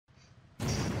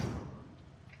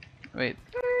Wait.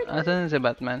 Asan si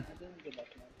Batman?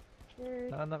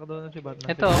 Nakanak doon si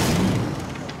Batman. Ito.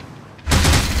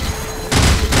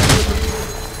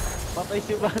 Patay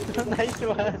si Batman. Nice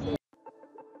one.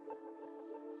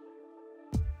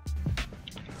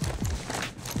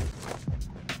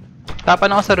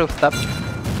 Tapan ako sa rooftop.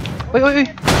 Uy, uy, uy!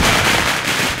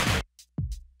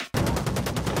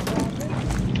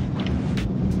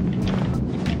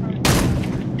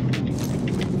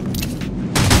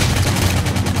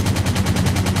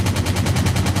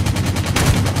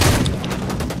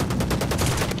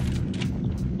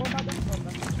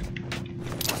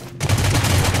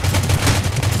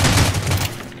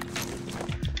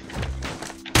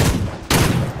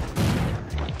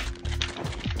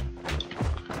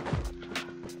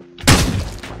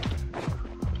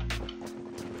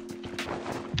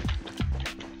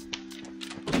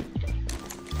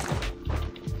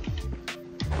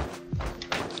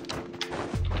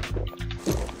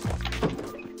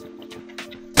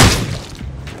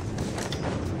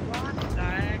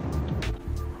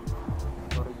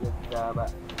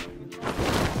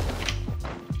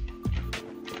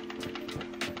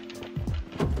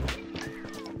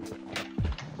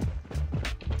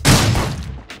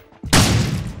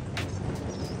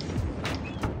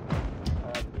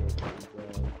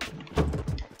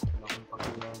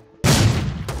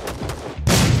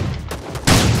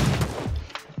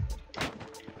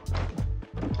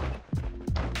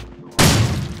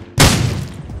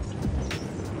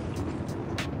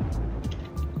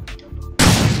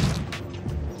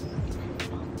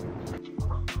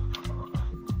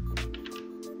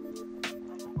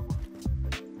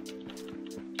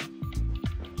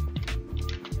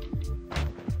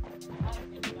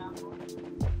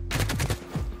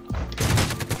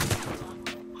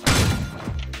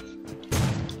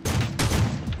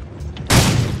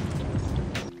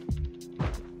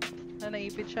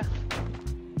 Naipit siya.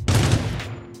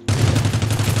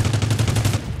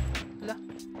 Wala.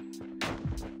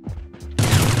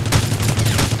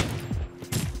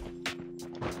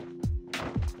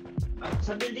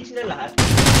 Sa building sila lahat?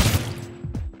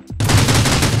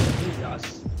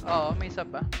 Yes. Oo, may isa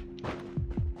pa.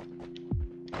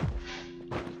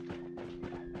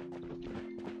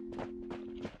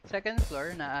 Second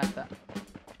floor na ata.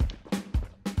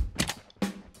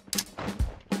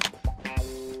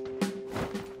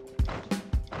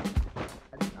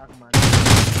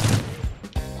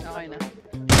 Okay na.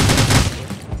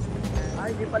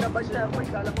 Ay, hindi pala ba siya? Ay,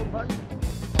 kala ko ba?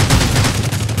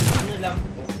 Ano lang?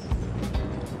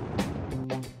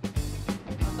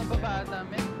 Nasa baba ata,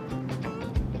 men.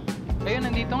 Ayun,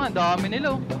 nandito nga. Dami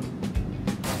nila, oh.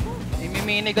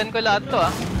 Imiminigan ko lahat to,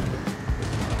 ah.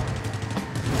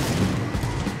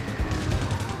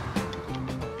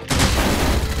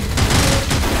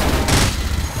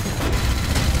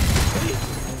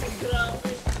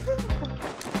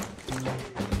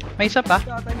 May isa pa?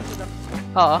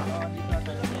 Oo. Ay,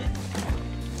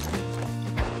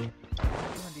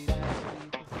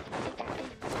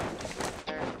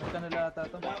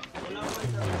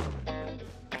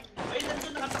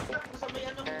 nandun nakataktak sa may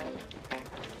ano.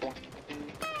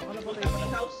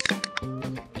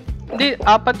 Hindi,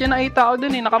 apat yung nakita ko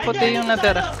dun eh. Nakaputi yung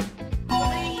natira.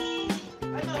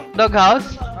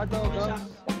 Doghouse? Ah, doghouse.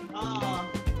 Oo.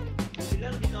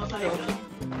 Silang dito sa iyo.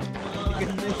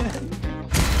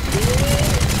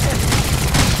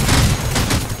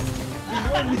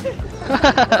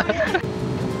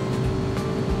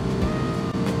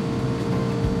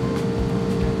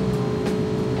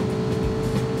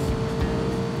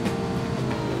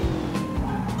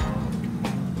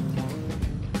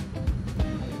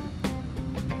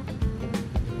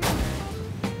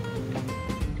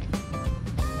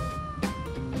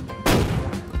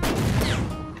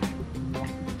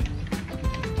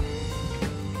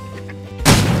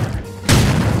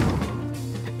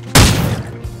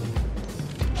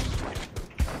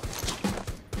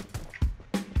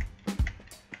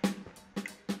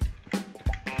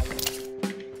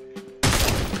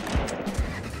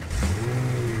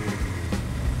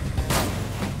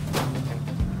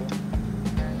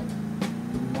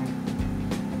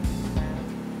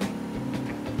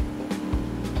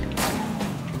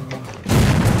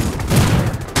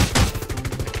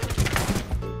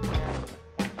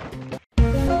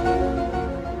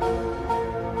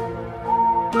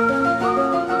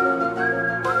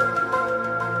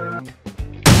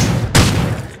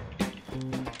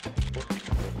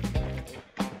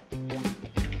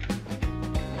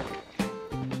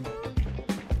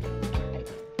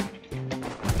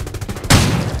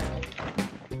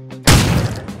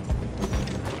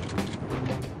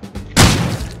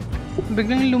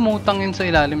 Biglang lumutang yun sa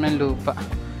ilalim ng lupa.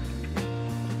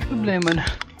 Problema na.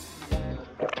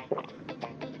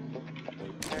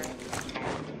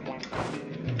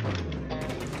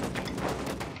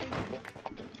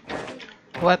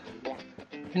 What?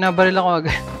 Binabaril ako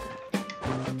agad.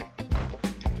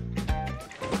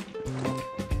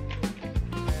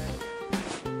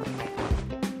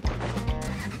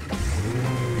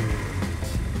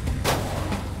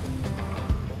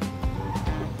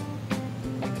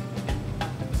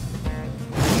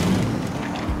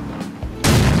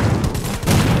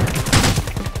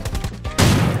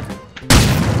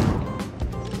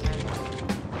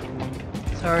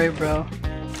 Sorry, bro.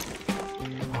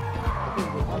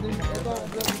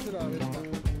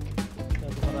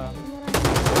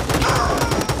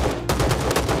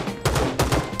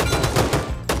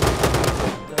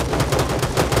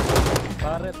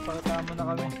 Barret, pakita mo na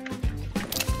kami.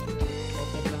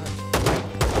 Open lahat.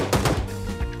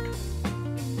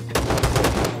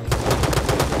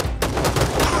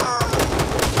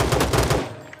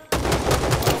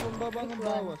 Baba ng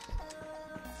bawas.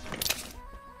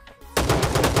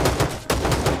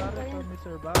 Barret,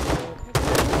 Mr. Barret.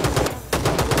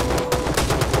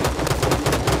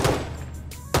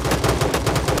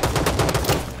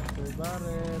 Mr.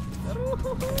 Barret.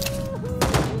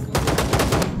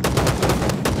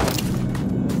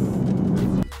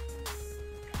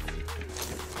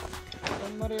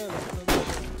 San Mariel.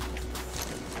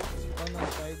 On our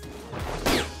side.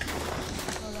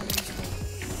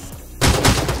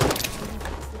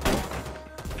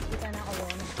 Kita na ako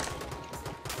yun.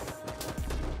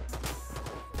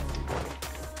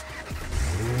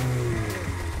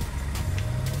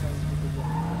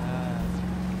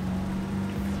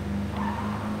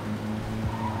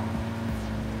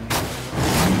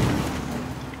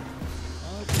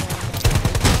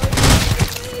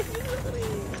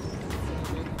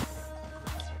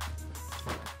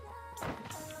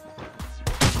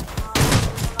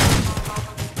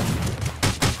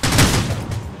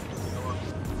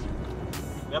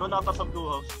 Meron na ata sa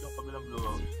blue house, yung kabilang blue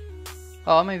house.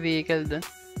 Oo, may vehicle dun.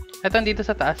 Ito, dito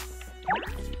sa taas.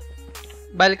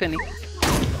 Balcony.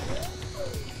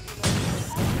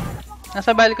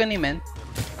 Nasa balcony, men.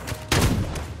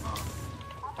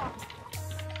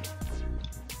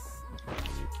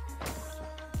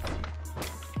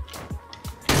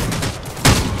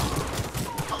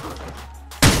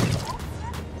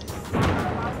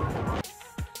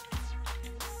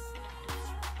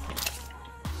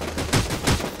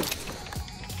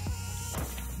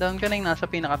 Down ka na yung nasa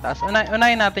pinakataas.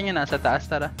 Unahin natin yung nasa taas,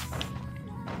 tara.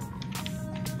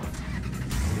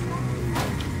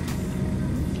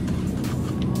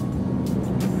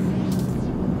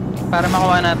 Para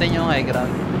makuha natin yung high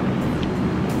ground.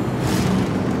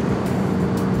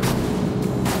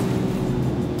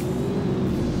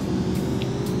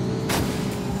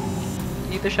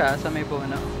 Dito siya, sa may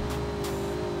puno.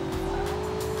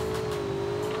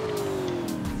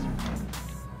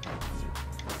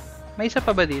 May isa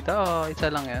pa ba dito? O isa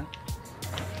lang yan?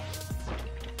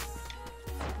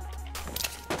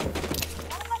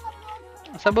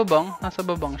 Sa bubong? Nasa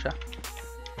bubong siya.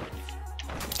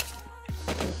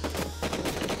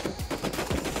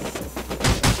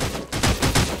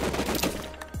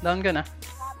 Down ka na.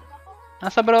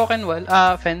 Nasa broken wall.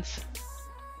 Fence.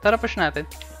 Tara, push natin.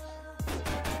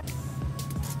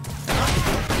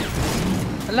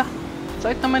 Ala,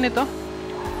 sakit naman ito.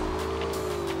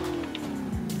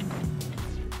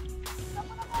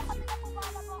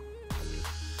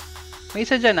 May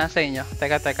isa dyan sa inyo.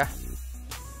 Teka.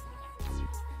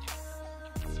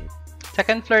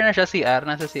 Second floor na siya, CR.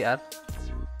 Nasa CR.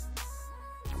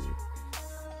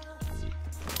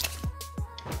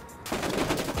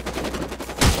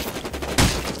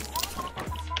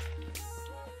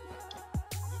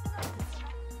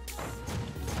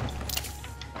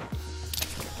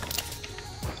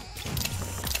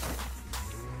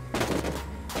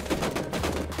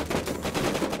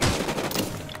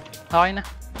 Okay na.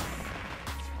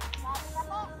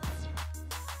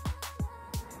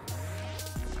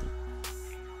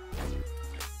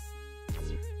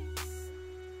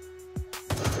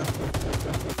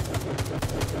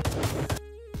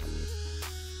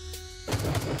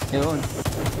 Yun.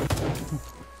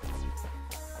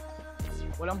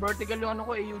 Walang vertical yung ano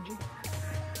ko, AUG.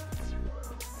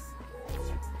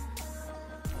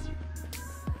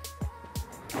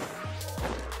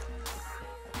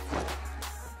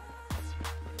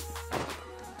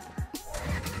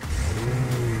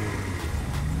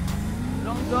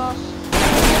 Long gas.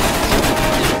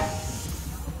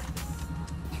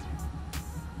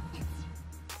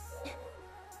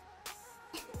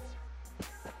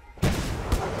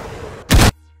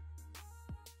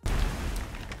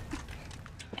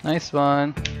 Nice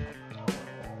one.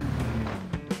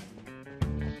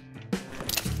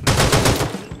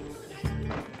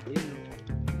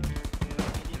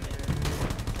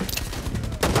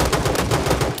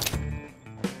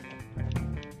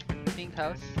 Pink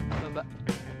house, baba.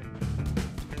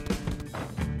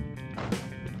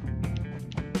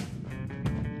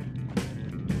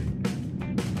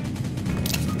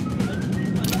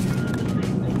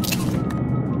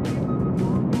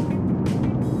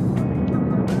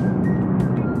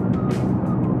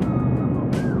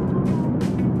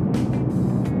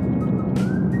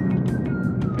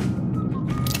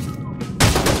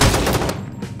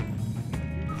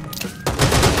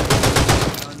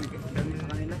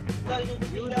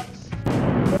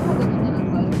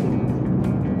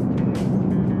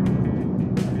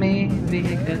 May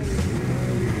vehicle.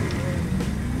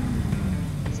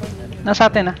 Nasa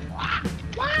atin ah.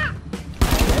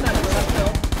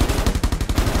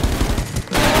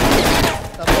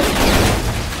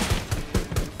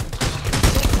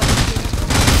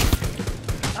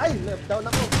 Ay, left down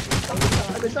ako.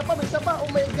 May isa pa, may isa pa. Oh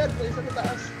my god, may isa na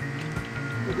taas.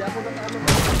 Hindi ako nakaano.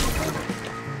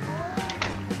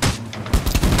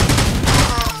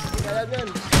 Kaya yan.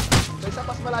 May isa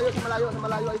pa sa malayo,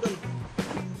 idol.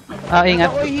 Ah,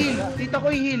 ingat. Tita ko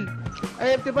i-heal.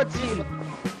 Ay, empty bats heal.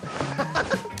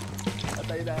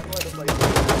 Patay na ako, ano ba yun?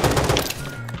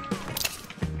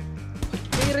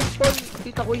 May respawn,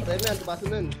 tita ko. Patay na yan, tumaso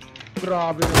na yun.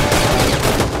 Grabe na.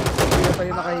 Hindi na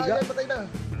tayo nakahiga. Yan, patay na.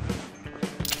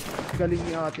 Galing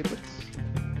ni ate bats.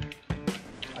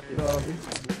 Grabe.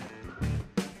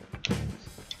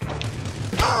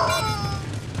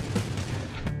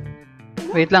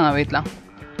 Wait lang ah, wait lang.